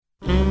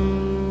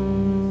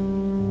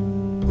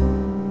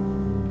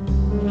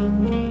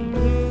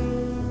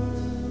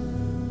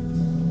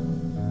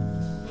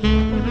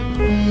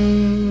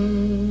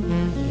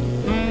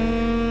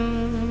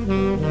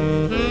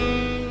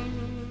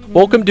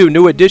Welcome to a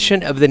new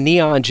edition of the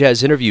Neon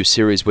Jazz interview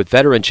series with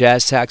veteran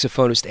jazz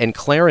saxophonist and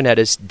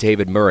clarinetist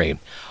David Murray.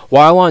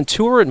 While on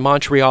tour in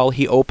Montreal,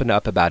 he opened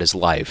up about his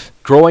life,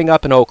 growing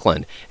up in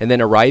Oakland, and then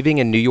arriving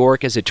in New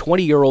York as a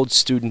 20-year-old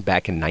student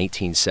back in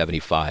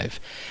 1975.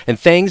 And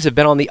things have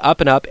been on the up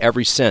and up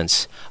ever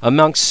since.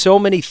 Amongst so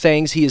many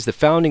things, he is the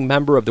founding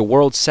member of the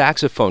World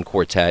Saxophone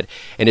Quartet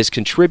and is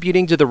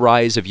contributing to the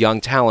rise of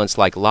young talents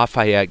like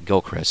Lafayette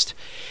Gilchrist.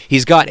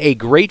 He's got a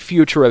great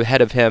future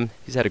ahead of him,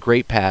 he's had a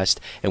great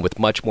past, and with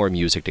much more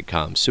music to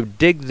come. So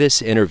dig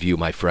this interview,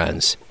 my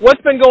friends.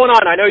 What's been going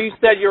on? I know you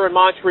said you're in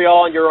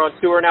Montreal and you're on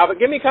tour now, but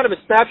give me kind of a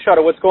snapshot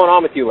of what's going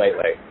on with you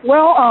lately.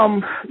 Well,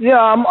 I'm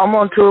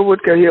on tour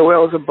with Kahia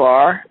Wells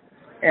Bar,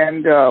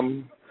 and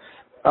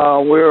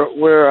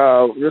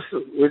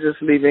we're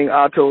just leaving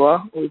Ottawa.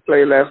 We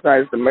played last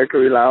night at the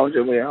Mercury Lounge,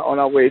 and we're on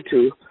our way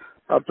to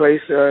a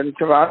place in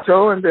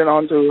Toronto, and then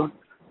on to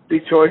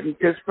Detroit and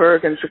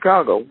Pittsburgh and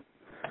Chicago.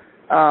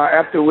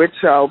 After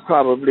which I'll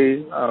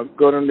probably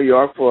go to New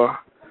York for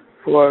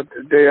a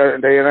day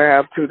and a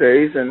half, 2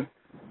 days, and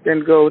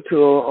then go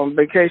on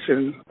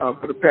vacation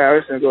for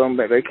Paris and go on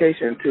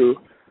vacation to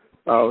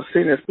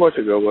Sines,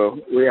 Portugal, where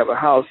we have a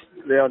house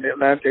there on the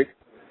Atlantic,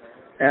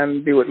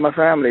 and be with my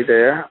family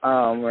there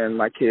and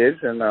my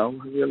kids, and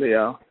really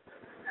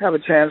have a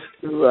chance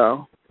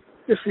to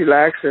just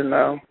relax. And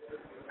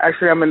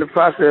actually, I'm in the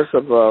process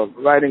of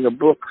writing a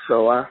book,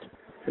 so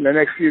in the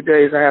next few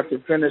days, I have to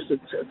finish the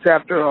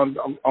chapter on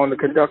the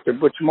conductor,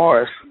 Butch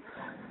Morris.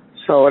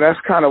 So that's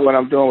kind of what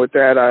I'm doing with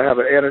that. I have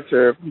an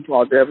editor,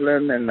 Paul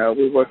Devlin, and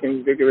we're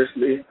working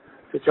vigorously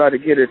to try to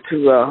get it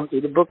to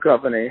the book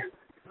company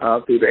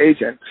through the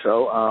agent.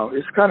 So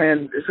it's kind of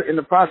in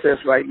the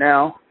process right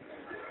now.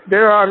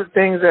 There are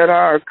things that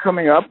are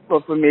coming up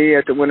for me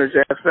at the Winter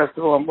Jazz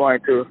Festival. I'm going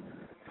to,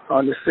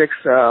 on the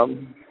 6th,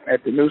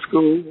 at the New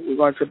School, we're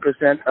going to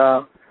present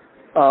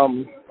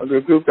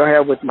the group I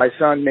have with my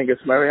son,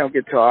 Mingus Murray, on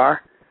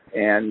guitar,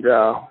 and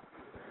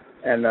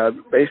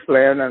bass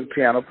player and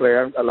piano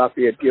player,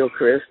 Lafayette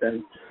Gilchrist,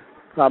 and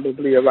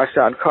probably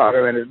Rashawn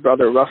Carter and his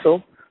brother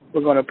Russell.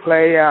 We're going to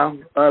play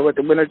with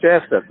the Winter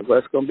Jazz Festival.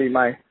 It's going to be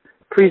my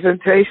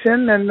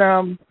presentation, and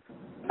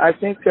I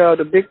think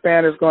the big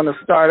band is going to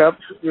start up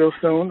real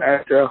soon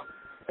at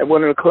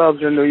one of the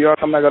clubs in New York.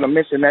 I'm not going to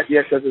mention that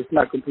yet because it's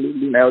not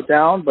completely nailed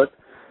down, but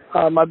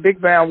my big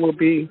band will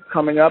be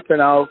coming up,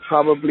 and I'll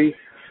probably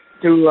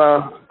do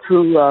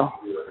two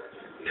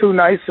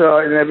nights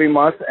in every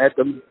month at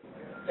a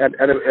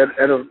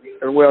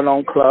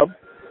well-known club.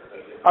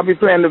 I'll be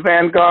playing the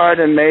Vanguard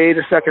in May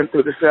the 2nd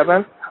through the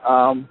 7th.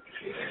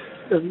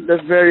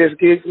 There's various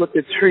gigs with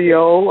the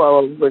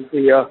trio, with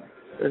the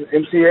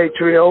MCA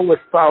trio, with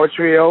Power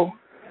Trio,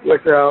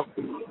 with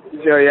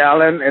Jerry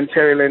Allen and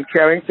Terry Lynn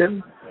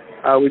Carrington.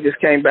 We just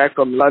came back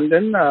from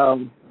London.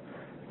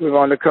 We were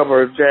on the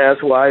cover of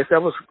Jazzwise.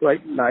 That was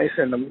quite nice,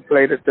 and we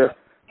played at the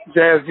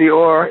Jazz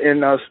Dior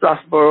in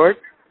Strasbourg.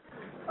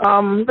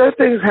 There are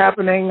things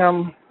happening.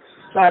 I'm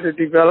trying to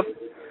develop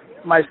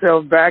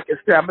myself back,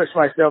 establish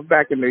myself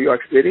back in New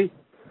York City.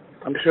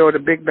 I'm sure the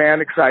big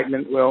band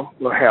excitement will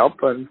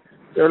help, and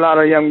there are a lot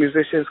of young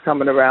musicians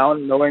coming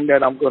around knowing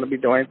that I'm going to be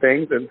doing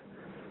things, and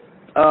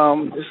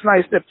it's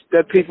nice that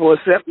people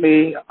accept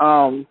me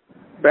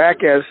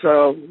back as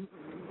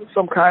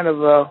some kind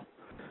of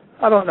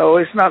I don't know.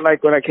 It's not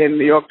like when I came to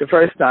New York the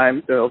first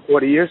time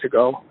 40 years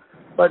ago,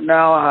 but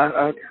now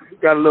I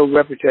got a little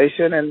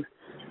reputation, and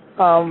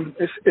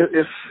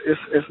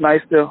it's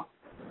nice to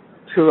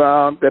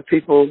that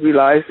people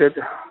realize that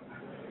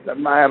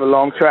I have a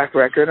long track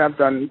record. I've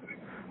done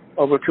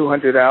over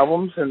 200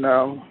 albums, and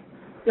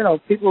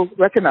people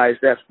recognize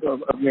that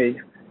of me,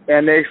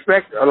 and they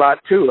expect a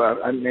lot too.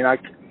 I mean, I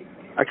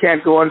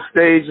can't go on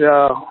stage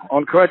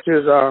on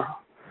crutches or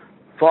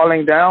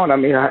falling down. I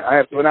mean, I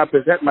have to, when I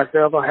present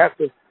myself, I have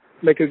to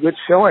make a good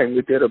showing.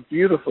 We did a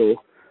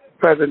beautiful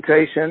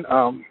presentation.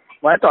 I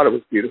thought it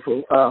was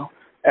beautiful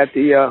at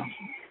the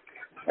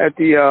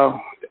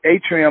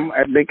atrium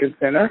at Lincoln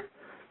Center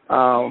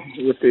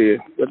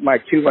with my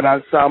Cuban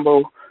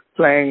ensemble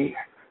playing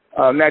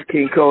Nat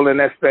King Cole in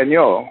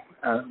Espanol.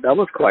 That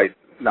was quite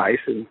nice,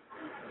 and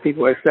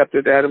people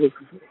accepted that it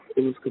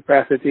was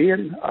capacity,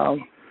 and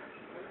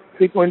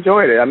people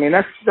enjoyed it. I mean,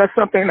 that's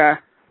something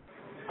that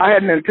I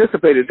hadn't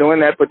anticipated doing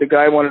that, but the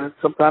guy wanted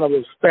some kind of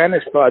a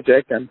Spanish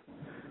project, and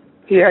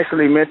he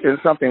actually mentioned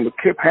something with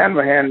Kip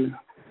Hanrahan,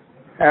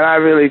 and I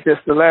really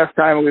just, the last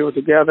time we were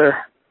together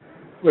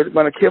with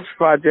one of Kip's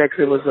projects,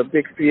 it was a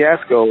big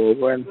fiasco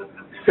over in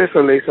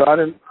Sicily, so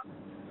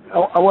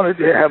I wanted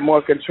to have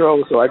more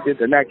control, so I did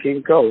the Nat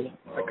King Cole.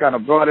 I kind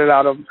of brought it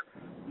out of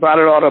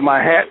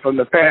my hat from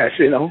the past,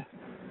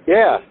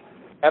 Yeah,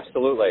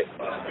 absolutely.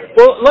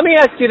 Well, let me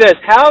ask you this.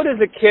 How does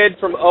a kid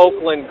from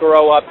Oakland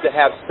grow up to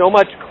have so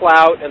much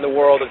clout in the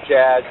world of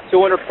jazz,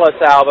 200-plus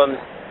albums,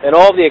 and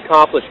all the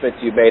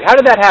accomplishments you've made? How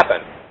did that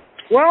happen?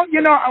 Well,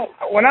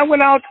 when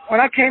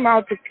I came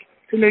out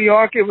to New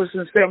York, it was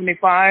in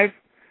 '75.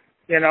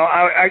 It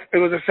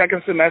was the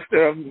second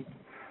semester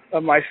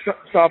of my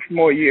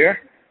sophomore year.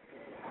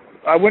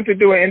 I went to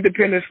do an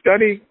independent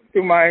study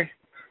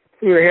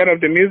through the head of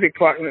the music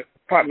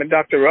department,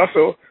 Dr.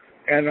 Russell,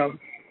 and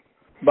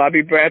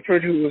Bobby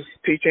Bradford, who was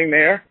teaching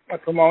there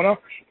at Pomona,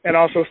 and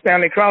also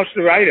Stanley Crouch,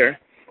 the writer.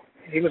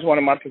 He was one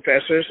of my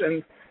professors,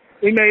 and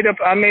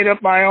I made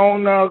up my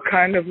own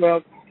kind of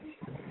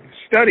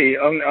study,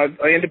 an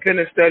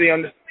independent study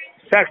on the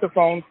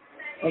saxophone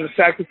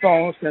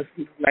since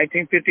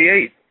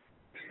 1958.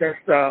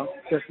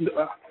 Just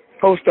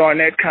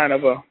post-Ornette kind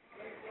of a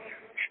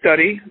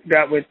study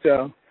that would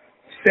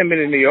send me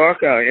to New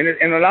York.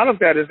 And a lot of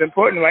that is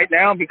important right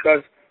now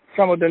because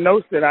some of the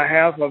notes that I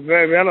have are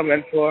very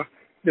relevant for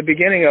the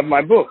beginning of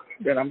my book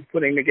that I'm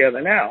putting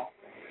together now.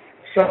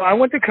 So I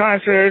went to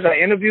concerts.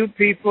 I interviewed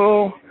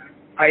people.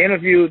 I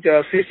interviewed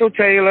Cecil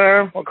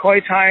Taylor,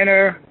 McCoy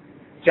Tyner,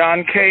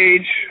 John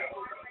Cage,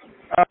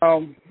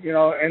 and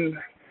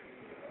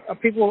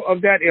people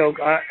of that ilk,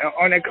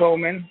 Ornette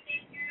Coleman.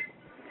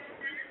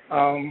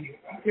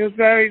 It was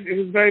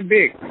very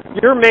big.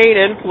 Your main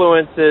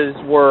influences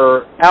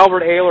were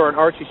Albert Ayler and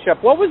Archie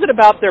Shepp. What was it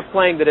about their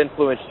playing that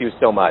influenced you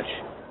so much?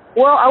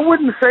 Well, I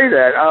wouldn't say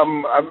that.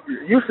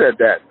 You said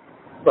that,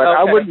 but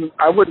okay.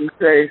 I wouldn't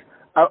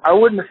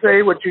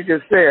say what you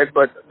just said.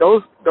 But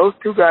those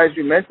two guys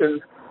you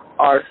mentioned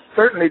are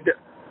certainly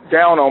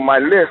down on my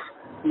list.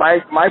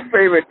 My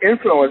favorite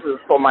influences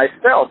for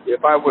myself,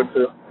 if I were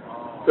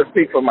to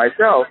speak for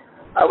myself,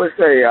 I would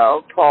say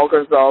Paul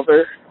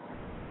Gonsalves,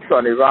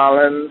 Sonny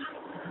Rollins,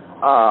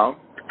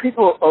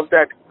 people of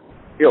that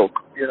ilk,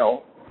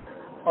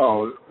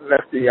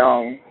 Lester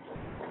Young,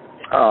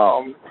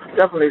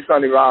 definitely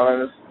Sonny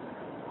Rollins,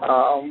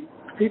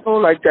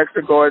 people like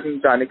Dexter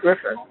Gordon, Johnny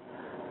Griffin.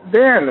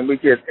 Then we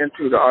get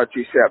into the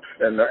Archie Shepps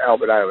and the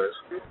Albert Aylers.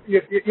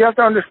 You have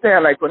to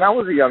understand, like when I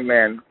was a young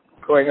man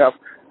growing up,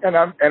 and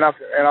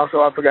also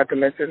I forgot to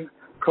mention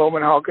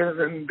Coleman Hawkins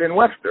and Ben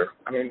Webster.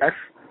 I mean,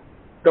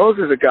 those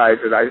are the guys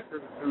that I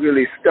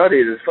really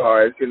studied as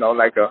far as,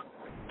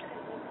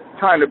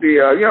 trying to be,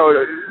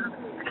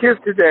 kids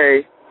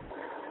today,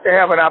 they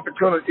have an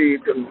opportunity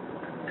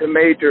to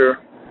major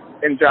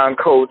in John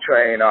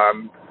Coltrane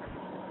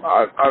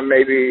or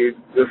maybe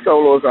the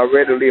solos are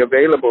readily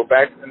available.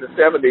 Back in the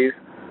 70s,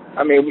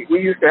 I mean, we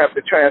used to have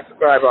to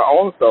transcribe our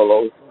own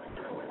solos.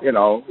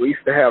 We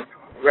used to have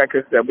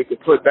records that we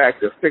could put back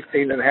to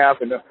 16 and a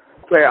half and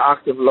play an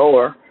octave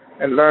lower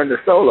and learn the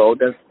solo,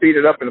 then speed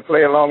it up and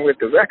play along with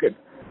the record,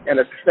 and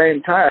at the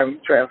same time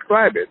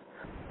transcribe it.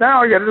 Now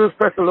all you got to do is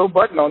press a little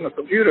button on the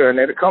computer and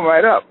it'll come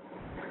right up.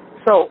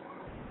 So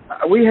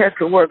we had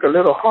to work a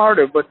little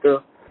harder, but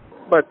to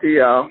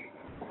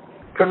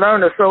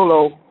learn a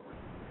solo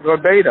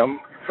verbatim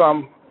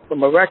from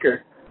a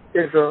record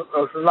is a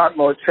lot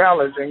more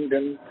challenging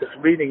than just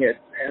reading it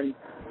and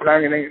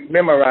learning and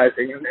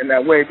memorizing in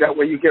that way. That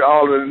way you get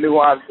all of the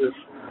nuances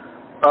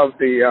of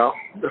the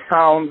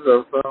sounds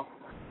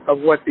of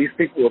what these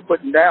people are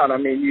putting down. I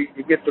mean,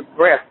 you get the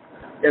breath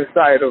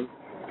inside of.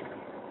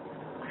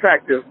 In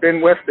fact,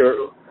 Ben Webster,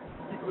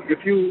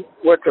 if you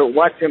were to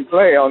watch him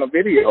play on a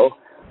video,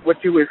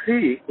 what you would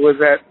see was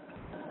that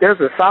there's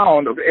a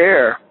sound of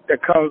air that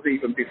comes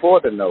even before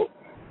the note.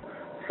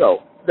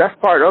 So that's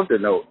part of the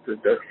note,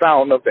 the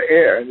sound of the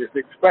air and its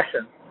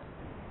expression.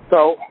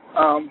 So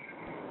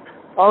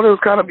all those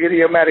kind of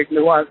idiomatic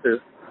nuances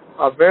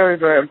are very,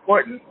 very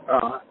important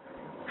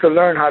to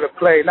learn how to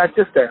play, not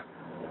just to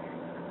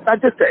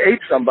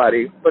ape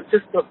somebody, but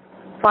just to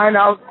find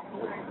out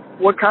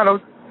what kind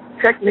of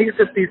techniques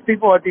that these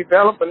people are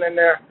developing in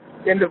their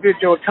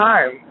individual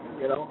time.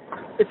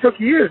 It took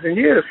years and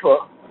years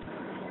for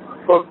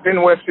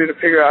Ben Webster to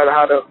figure out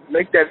how to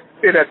make that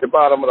fit at the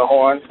bottom of the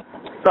horn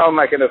sound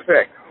like an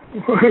effect.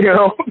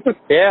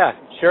 Yeah,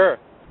 sure.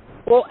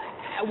 Well,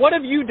 what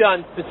have you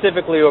done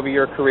specifically over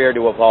your career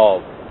to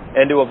evolve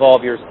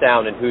your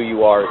sound and who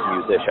you are as a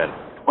musician?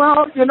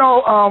 Well,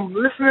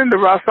 listening to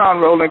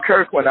Rahsaan Roland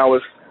Kirk when I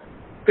was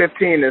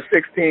 15 and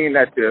 16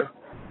 at the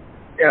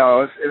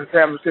in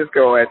San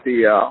Francisco at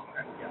the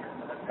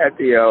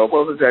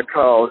what was that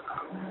called?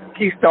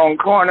 Keystone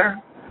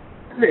Corner.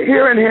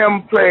 Hearing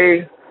him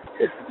play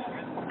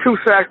two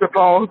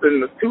saxophones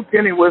and two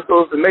penny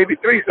whistles and maybe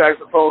three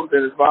saxophones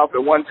in his mouth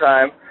at one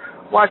time,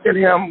 watching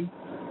him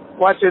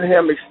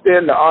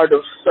extend the art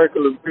of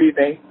circular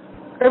breathing,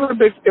 it was a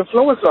big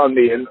influence on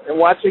me. And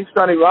watching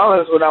Sonny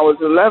Rollins when I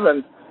was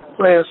 11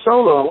 playing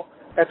solo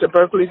at the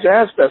Berkeley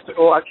Jazz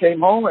Festival, I came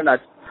home and I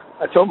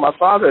told my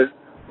father,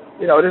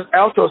 this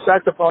alto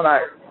saxophone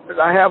I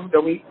have that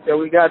we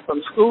got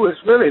from school is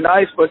really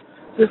nice, but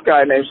this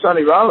guy named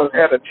Sonny Rollins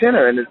had a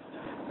tenor, and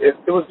it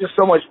was just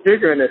so much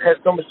bigger, and it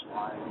had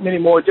many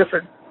more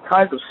different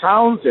kinds of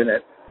sounds in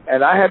it,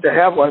 and I had to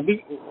have one.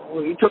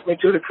 He took me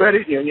to the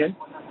credit union,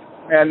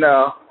 and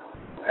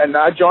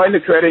I joined the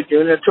credit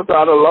union and took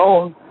out a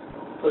loan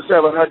for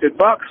 $700,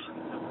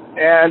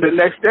 and the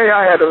next day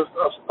I had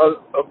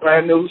a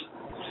brand new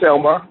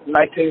Selmer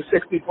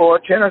 1964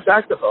 tenor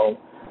saxophone,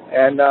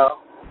 and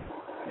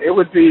it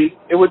would be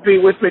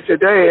with me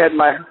today had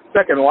my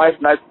second wife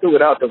not threw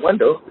it out the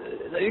window.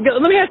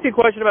 Let me ask you a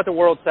question about the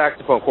World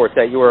Saxophone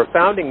Quartet. You were a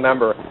founding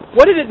member.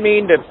 What did it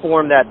mean to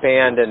form that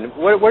band, and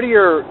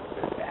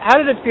how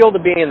did it feel to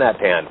be in that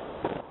band?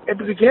 At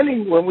the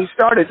beginning, when we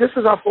started, this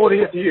is our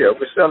 40th year.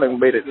 We're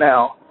celebrating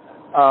now.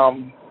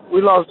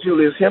 We lost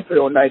Julius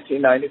Hemphill in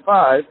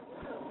 1995,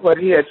 but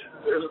he had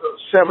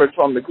severed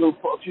from the group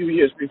a few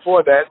years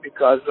before that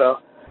because,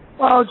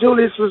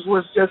 Julius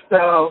was just,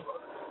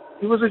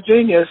 he was a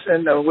genius,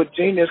 and with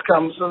genius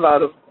comes a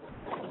lot of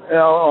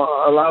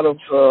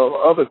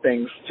other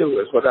things too,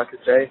 is what I could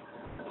say.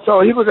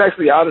 So he was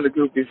actually out of the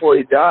group before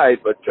he died,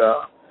 but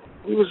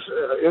it was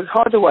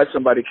hard to watch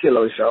somebody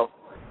kill himself.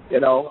 He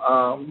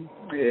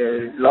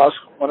lost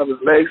one of his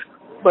legs,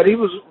 but he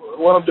was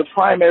one of the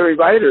primary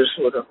writers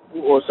for the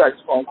World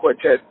Saxophone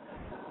Quartet,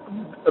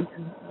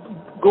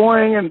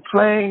 going and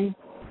playing.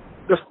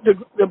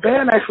 The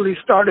band actually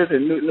started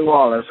in New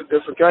Orleans.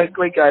 There's a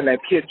great guy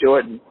named Kid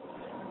Jordan,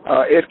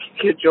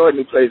 Kid Jordan,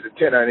 who plays the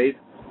tenor, and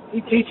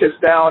he teaches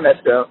down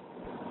at the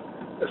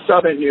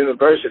Southern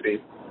University,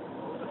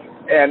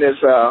 and his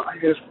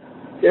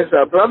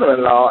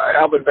brother-in-law,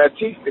 Albert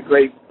Baptiste, the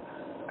great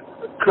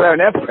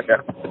clarinet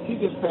player, he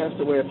just passed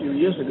away a few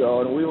years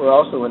ago, and we were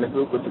also in the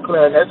group with the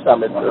Clarinet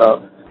Summit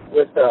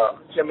with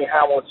Jimmy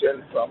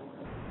Hamilton from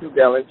Duke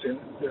Ellington,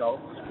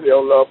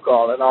 Real Love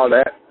Call and all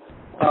that,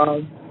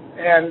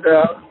 and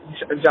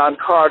John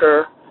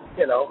Carter,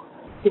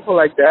 people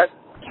like that.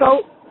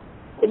 So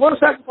the World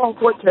Saxophone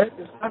Quartet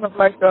is kind of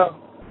like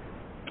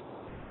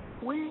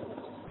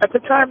at the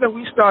time that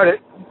we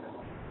started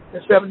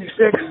in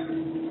 '76,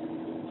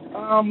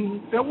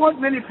 there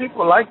weren't many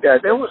people like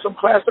that. There were some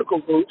classical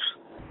groups.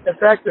 In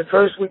fact, at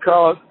first we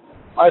found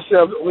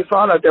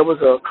out there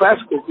was a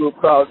classical group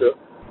called the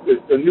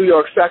New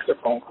York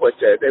Saxophone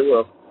Quartet. They were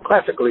a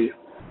classically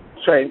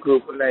trained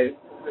group, and they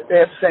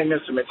had the same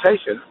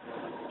instrumentation.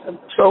 And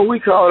so we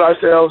called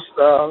ourselves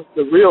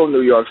the real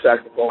New York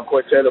Saxophone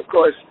Quartet. Of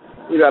course,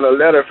 we got a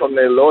letter from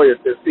their lawyer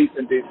to cease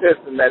and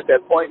desist, and at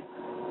that point,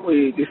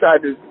 we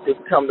decided to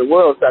become the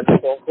World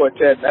Saxophone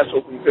Quartet, and that's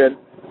what we've been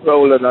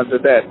rolling under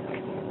that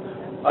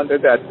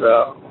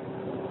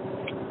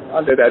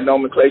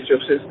nomenclature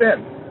since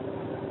then.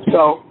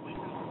 So,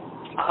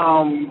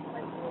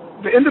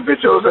 the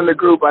individuals in the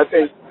group, I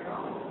think,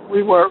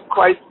 we were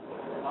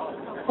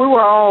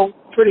all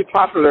pretty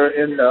popular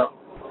in the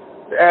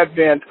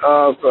advent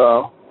of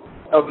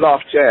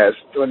loft jazz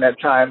during that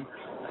time.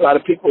 A lot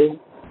of people,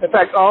 in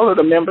fact, all of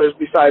the members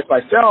besides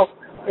myself,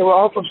 they were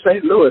all from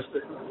St. Louis.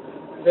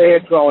 They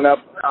had grown up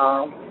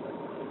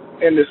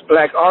in this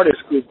black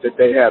artist group that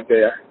they have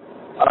there.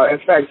 In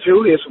fact,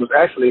 Julius was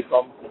actually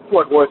from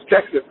Fort Worth,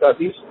 Texas, because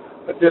he's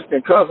a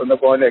distant cousin of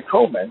Ornette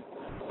Coleman.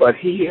 But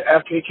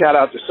after he got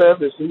out the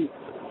service, he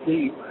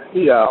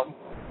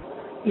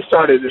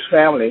started his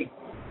family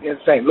in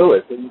St.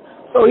 Louis, and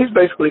so he's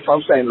basically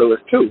from St. Louis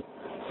too.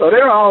 So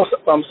they're all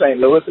from St.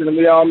 Louis, and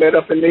we all met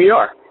up in New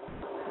York.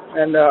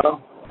 And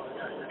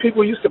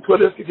people used to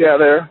put us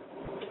together.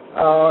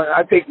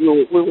 I think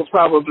we were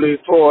probably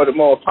four of the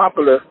more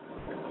popular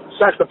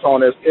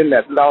saxophonists in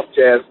that loft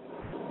jazz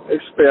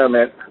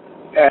experiment,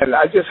 and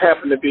I just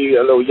happened to be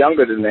a little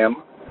younger than them.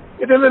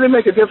 It didn't really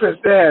make a difference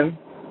then,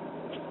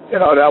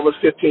 that I was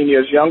 15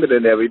 years younger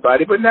than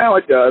everybody, but now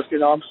it does.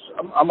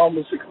 I'm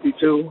almost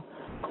 62,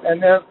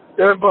 and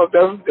they're both.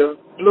 The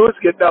Blue's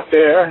getting up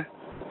there.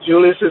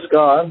 Julius is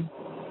gone.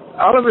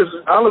 Oliver's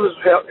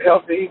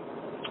healthy.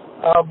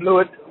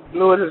 Blewett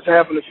is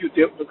having a few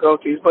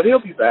difficulties, but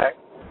he'll be back.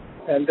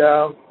 And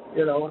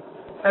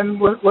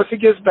and once he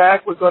gets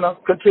back, we're going to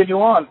continue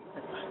on,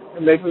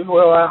 and maybe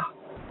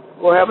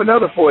we'll have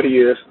another 40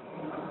 years.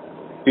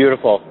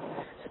 Beautiful.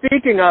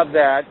 Speaking of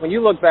that, when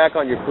you look back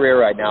on your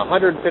career right now,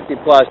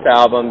 150-plus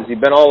albums,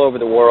 you've been all over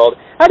the world.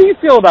 How do you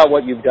feel about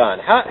what you've done?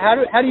 How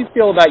do you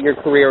feel about your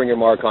career and your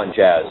mark on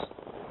jazz?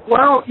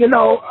 Well,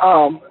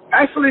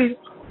 actually,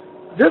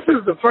 this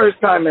is the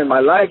first time in my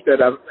life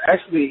that I've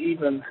actually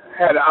even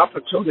had an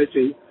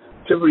opportunity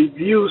to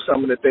review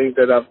some of the things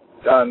that I've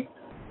done,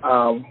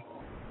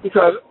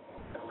 because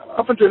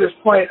up until this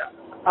point,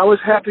 I was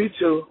happy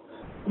to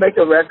make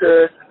a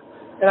record,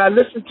 and I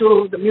listened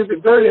to the music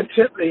very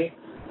intently,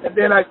 and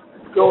then I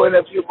go in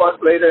a few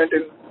months later and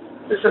then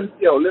listen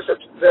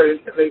very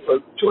intently for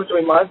 2 or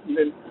 3 months, and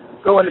then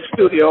go in the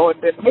studio and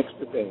then mix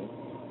the thing.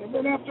 And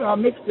then after I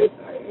mixed it,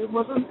 it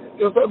was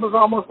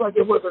almost like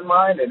it wasn't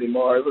mine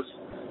anymore.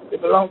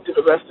 It belonged to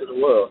the rest of the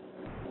world,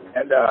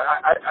 and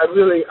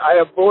I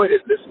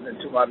avoided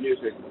listening to my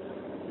music.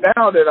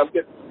 Now that I've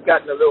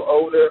gotten a little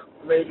older,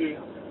 maybe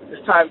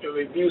it's time to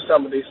review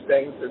some of these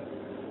things and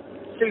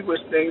see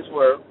which things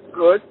were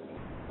good.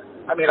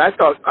 I mean, I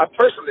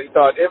personally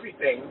thought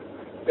everything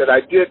that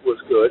I did was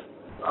good.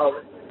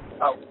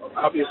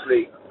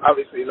 Obviously,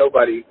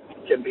 nobody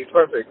can be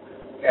perfect,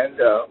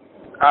 and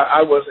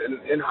I was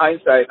in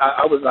hindsight,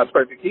 I was not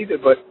perfect either.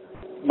 But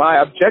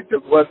my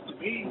objective was to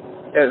be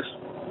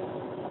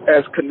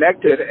as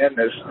connected and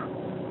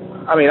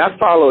I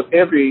followed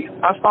every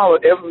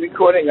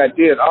recording I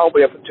did all the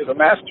way up into the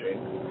mastering.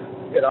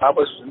 I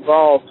was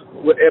involved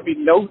with every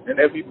note and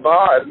every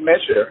bar and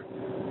measure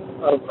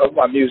of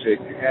my music,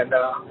 and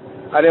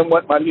I didn't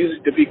want my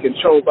music to be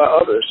controlled by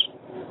others.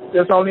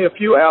 There's only a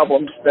few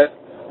albums that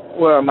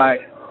were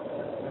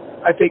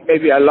I think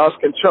maybe I lost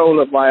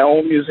control of my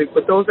own music,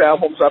 but those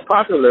albums are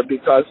popular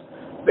because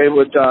they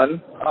were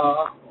done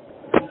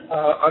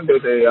under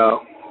the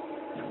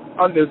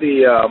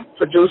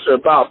producer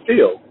Bob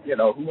Field,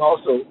 who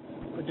also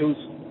produced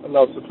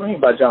Love Supreme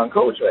by John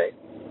Coltrane.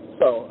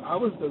 So I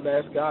was the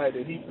last guy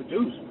that he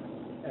produced,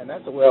 and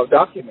that's well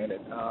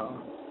documented.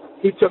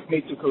 He took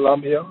me to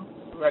Columbia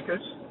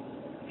Records.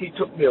 He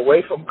took me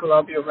away from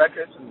Columbia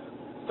Records and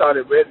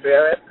started Red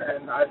Barrett,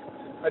 and I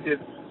did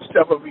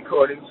several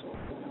recordings,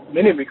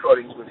 many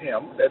recordings with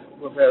him that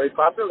were very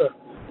popular,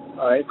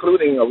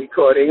 including a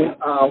recording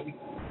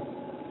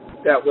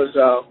that was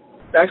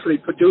actually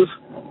produced.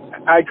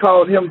 I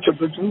called him to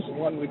produce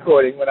one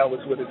recording when I was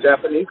with a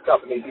Japanese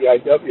company,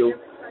 DIW,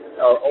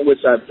 on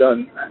which I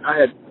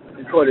had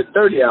recorded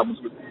 30 albums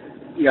with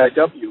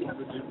DIW,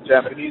 which is a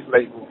Japanese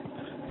label,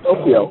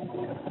 Tokyo.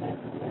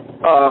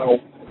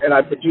 And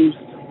I produced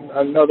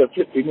another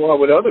 50 more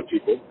with other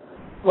people.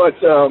 But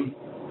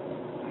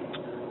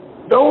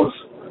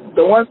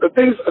the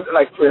things,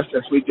 like, for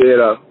instance, we did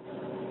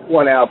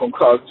one album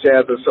called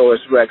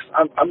Jazzosaurus Rex.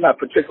 I'm not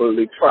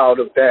particularly proud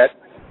of that.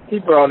 He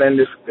brought in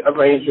this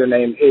arranger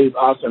named Abe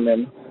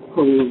Osserman,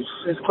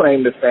 his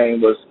claim to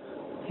fame was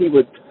he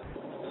would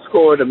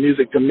score the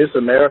music to Miss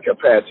America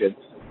pageants.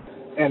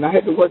 And I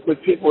had to work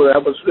with people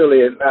that was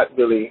really not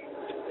really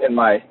in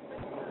my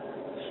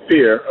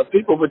sphere of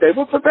people, but they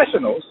were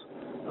professionals.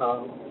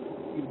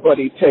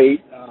 Buddy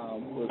Tate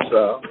was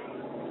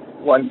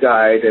one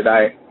guy that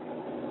I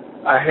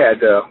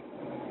had,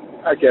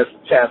 I guess, a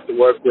chance to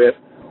work with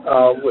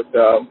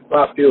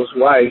Bob Field's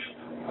wife,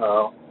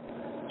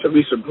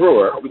 Teresa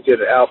Brewer. We did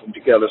an album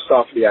together,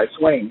 Softly I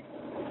Swing.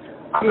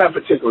 I'm not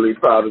particularly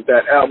proud of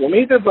that album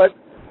either, but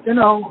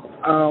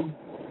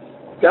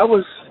that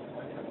was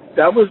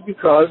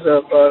because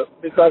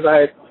I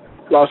had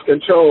lost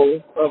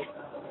control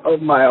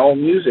of my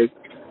own music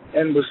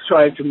and was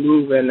trying to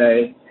move in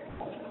a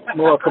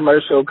more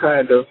commercial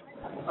kind of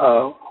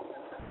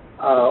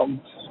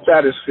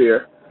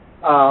stratosphere.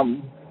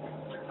 I'm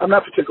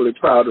not particularly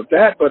proud of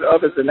that, but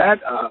other than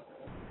that,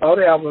 all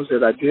the albums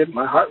that I did,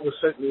 my heart was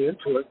certainly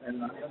into it,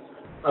 and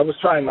I was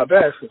trying my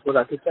best, is what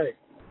I could say.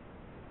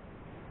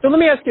 So let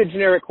me ask you a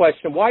generic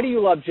question. Why do you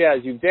love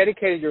jazz? You've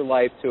dedicated your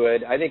life to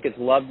it. I think it's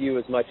loved you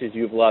as much as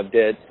you've loved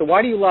it. So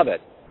why do you love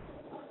it?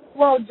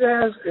 Well,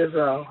 jazz is,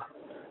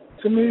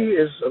 to me,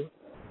 is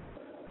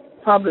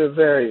probably a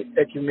very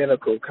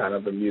ecumenical kind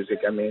of a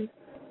music. I mean,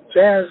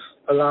 jazz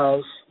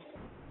allows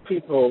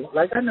people,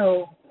 like I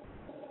know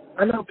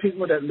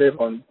people that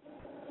live on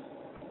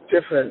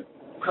different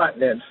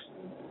continents,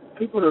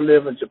 people that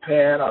live in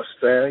Japan,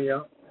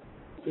 Australia,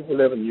 people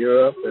live in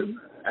Europe and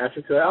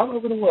Africa, all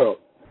over the world.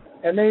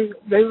 And they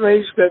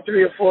raise their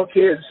 3 or 4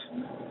 kids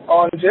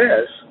on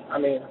jazz. I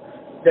mean,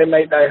 they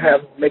may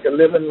not make a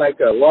living like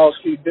a Wall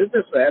Street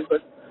businessman,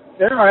 but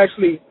there are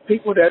actually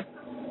people that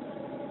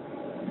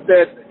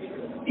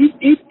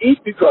eat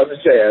because of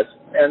jazz.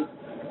 And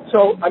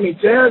so, I mean,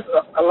 jazz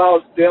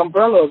allows, the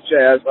umbrella of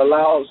jazz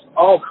allows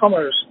all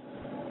comers.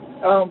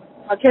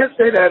 I can't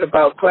say that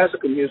about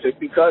classical music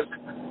because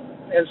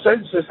in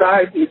certain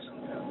societies,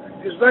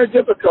 it's very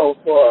difficult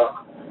for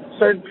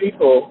certain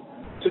people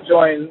to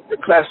join the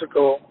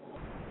classical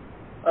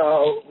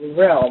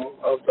realm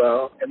of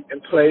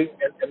and play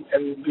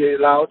and be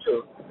allowed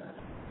to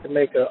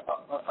make an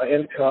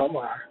income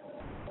or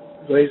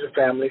raise a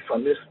family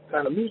from this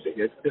kind of music.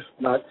 It's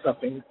not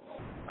something.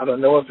 I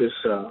don't know if it's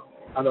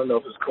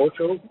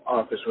cultural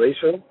or if it's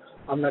racial.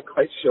 I'm not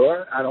quite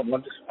sure. I don't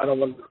want to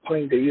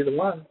cling to either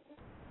one,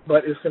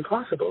 but it's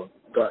impossible,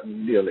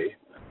 really.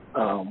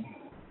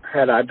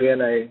 Had I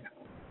been a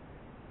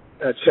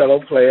cello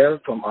player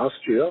from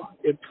Austria,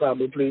 I'd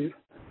probably,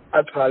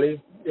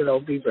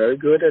 be very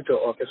good at the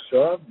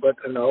orchestra. But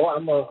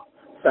I'm a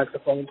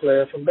saxophone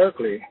player from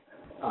Berkeley,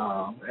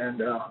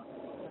 and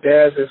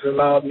jazz has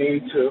allowed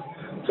me to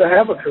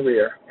have a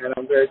career, and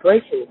I'm very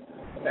grateful.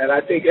 And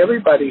I think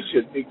everybody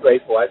should be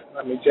grateful.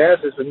 I mean, jazz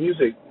is a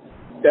music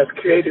that's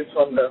created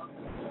from the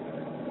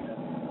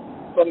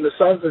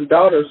sons and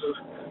daughters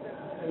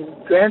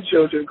and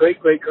grandchildren,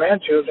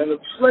 great-great-grandchildren of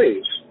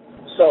slaves.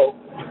 So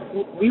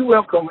we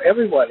welcome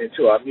everyone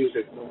into our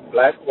music,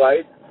 black,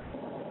 white,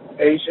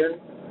 Asian,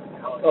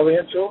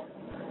 Oriental,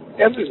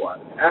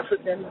 everyone,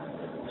 African.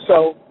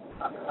 So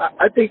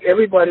I think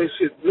everybody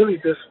should really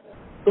just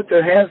put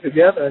their hands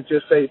together and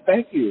just say,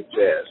 thank you,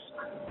 jazz.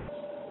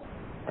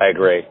 I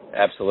agree.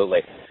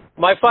 Absolutely.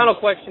 My final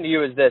question to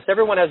you is this.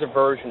 Everyone has a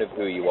version of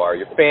who you are,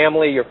 your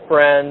family, your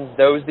friends,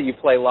 those that you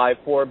play live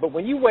for. But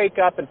when you wake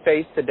up and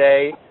face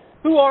today,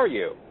 who are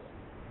you?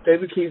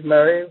 David Keith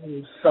Murray,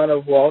 son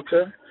of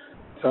Walter,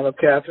 son of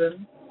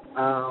Catherine,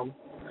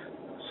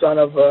 son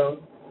of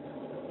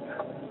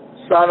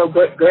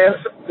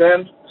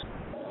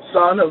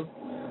grandson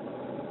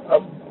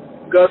of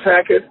Gus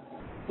Hackett,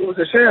 who was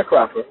a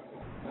sharecropper,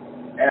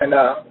 and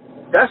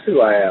that's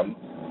who I am.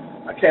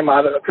 I come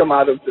out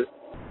of the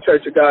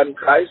Church of God in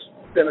Christ,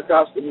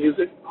 Pentecostal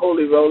music,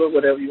 holy roller,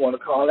 whatever you want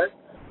to call it.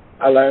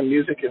 I learned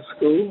music in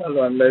school. I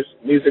learned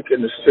music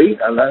in the street.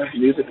 I learned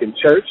music in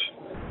church.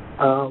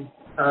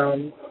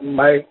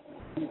 My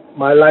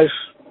life,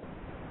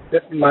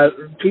 my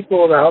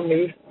people around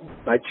me,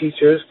 my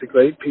teachers, the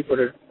great people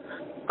that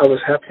I was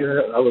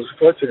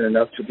fortunate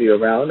enough to be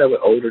around that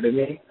were older than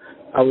me.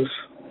 I was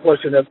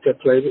fortunate enough to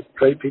play with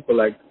great people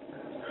like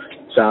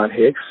John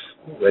Hicks,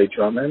 Ray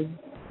Drummond,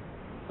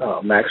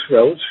 Max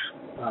Roach,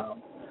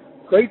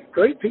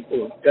 great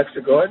people,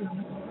 Dexter Gordon,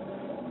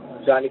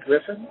 Johnny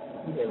Griffin.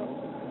 You know,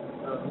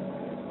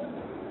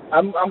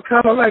 I'm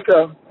kind of like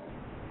a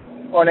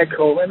Ornette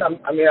Coleman. I'm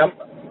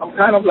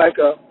kind of like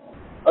a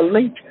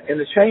link in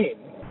the chain.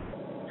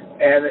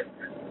 And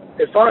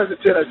as far as the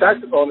tenor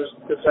saxophone is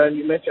concerned,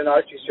 you mentioned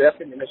Archie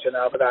Shepp and you mentioned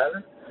Albert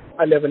Ayler.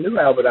 I never knew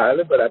Albert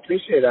Ayler, but I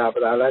appreciate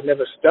Albert Ayler. I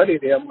never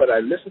studied him, but I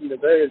listened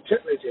very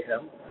intently to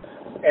him.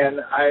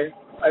 And I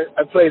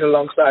played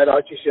alongside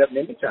Archie Shepp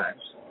many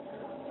times.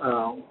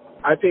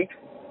 I think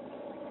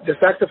the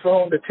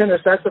tenor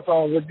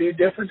saxophone would be a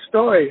different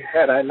story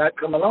had I not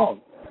come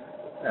along.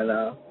 And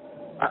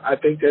I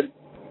think that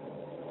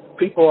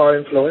people are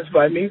influenced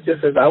by me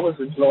just as I was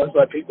influenced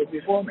by people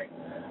before me.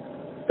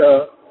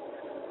 So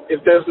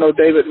if there's no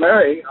David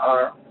Murray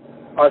or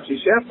Archie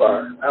Shepp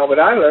or Albert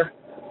Ayler,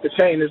 the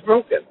chain is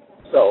broken.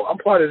 So I'm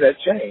part of that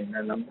chain,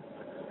 and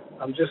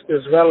I'm just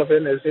as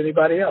relevant as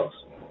anybody else.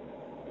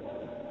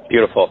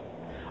 Beautiful.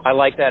 I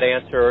like that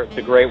answer. It's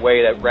a great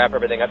way to wrap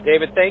everything up.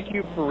 David, thank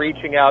you for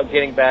reaching out,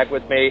 getting back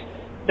with me.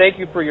 Thank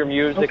you for your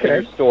music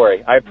and your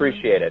story. I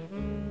appreciate it.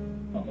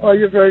 Oh,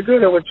 you're very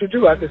good at what you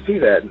do. I can see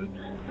that.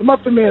 Come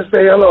up to me and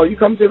say hello. You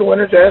come to the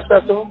Winter Jazz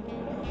Festival?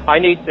 I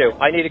need to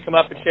come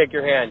up and shake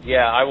your hand.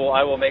 Yeah, I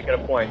will make it a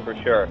point for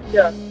sure.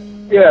 Yeah.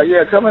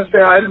 Come and say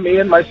hi to me,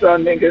 and my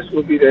son Mingus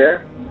will be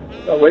there.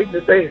 So waiting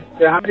to say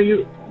hi to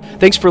you.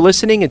 Thanks for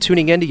listening and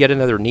tuning in to yet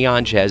another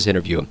Neon Jazz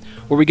interview,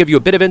 where we give you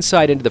a bit of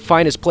insight into the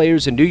finest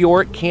players in New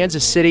York,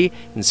 Kansas City,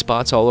 and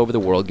spots all over the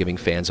world, giving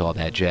fans all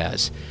that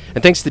jazz.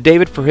 And thanks to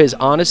David for his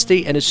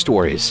honesty and his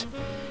stories.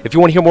 If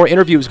you want to hear more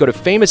interviews, go to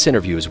Famous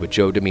Interviews with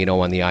Joe Domino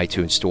on the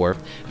iTunes Store.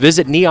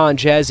 Visit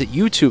neonjazz at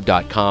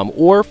youtube.com,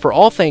 or for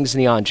all things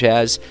Neon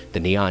Jazz,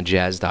 the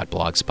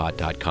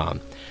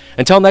neonjazz.blogspot.com.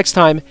 Until next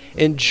time,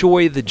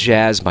 enjoy the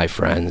jazz, my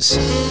friends.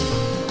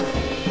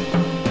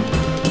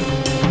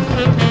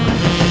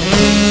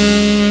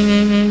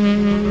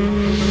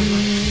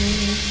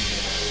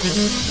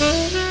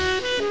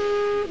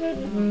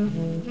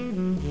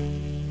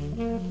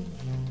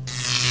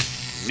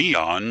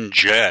 Neon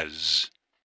Jazz.